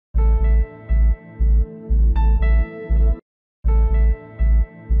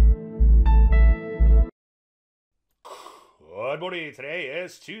Buddy, today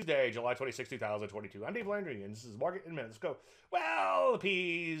is Tuesday, July 26, 2022. I'm Dave Landry, and this is Market in Minutes. Let's go. Well, the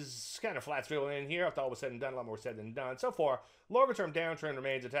P's kind of flat filling in here. After all was said and done, a lot more said than done. So far, longer-term downtrend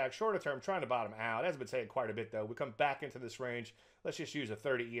remains intact. Shorter-term trying to bottom out. As I've been saying quite a bit, though, we come back into this range. Let's just use a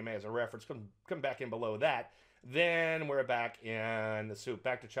 30 EMA as a reference. Come back in below that. Then we're back in the soup.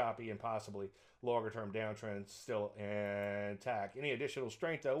 Back to choppy and possibly longer-term downtrend still intact. Any additional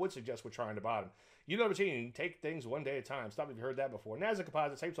strength, though, would suggest we're trying to bottom. You know the routine. Take things one day at a time. Stop if you heard that before. Nasdaq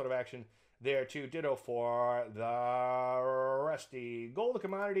Composite, same sort of action there too. Ditto for the rusty. Gold and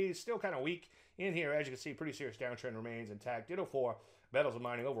commodities still kind of weak in here. As you can see, pretty serious downtrend remains intact. Ditto for metals and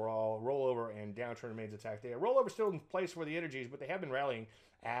mining overall. Rollover and downtrend remains intact there. Rollover still in place for the energies, but they have been rallying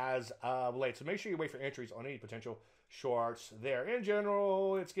as of late. So make sure you wait for entries on any potential shorts there. In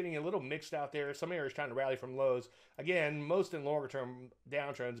general, it's getting a little mixed out there. Some areas trying to rally from lows. Again, most in longer term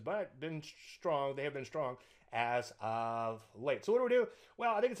downtrends, but been strong. They have been strong as of late. So what do we do?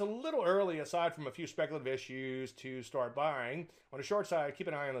 Well, I think it's a little early, aside from a few speculative issues, to start buying. On the short side, keep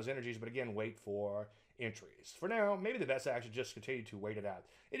an eye on those energies, but again, wait for entries. For now, maybe the best action, just continue to wait it out.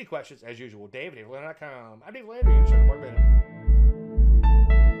 Any questions, as usual, Dave@DaveLandry.com. I'm Dave Landry, and check the market.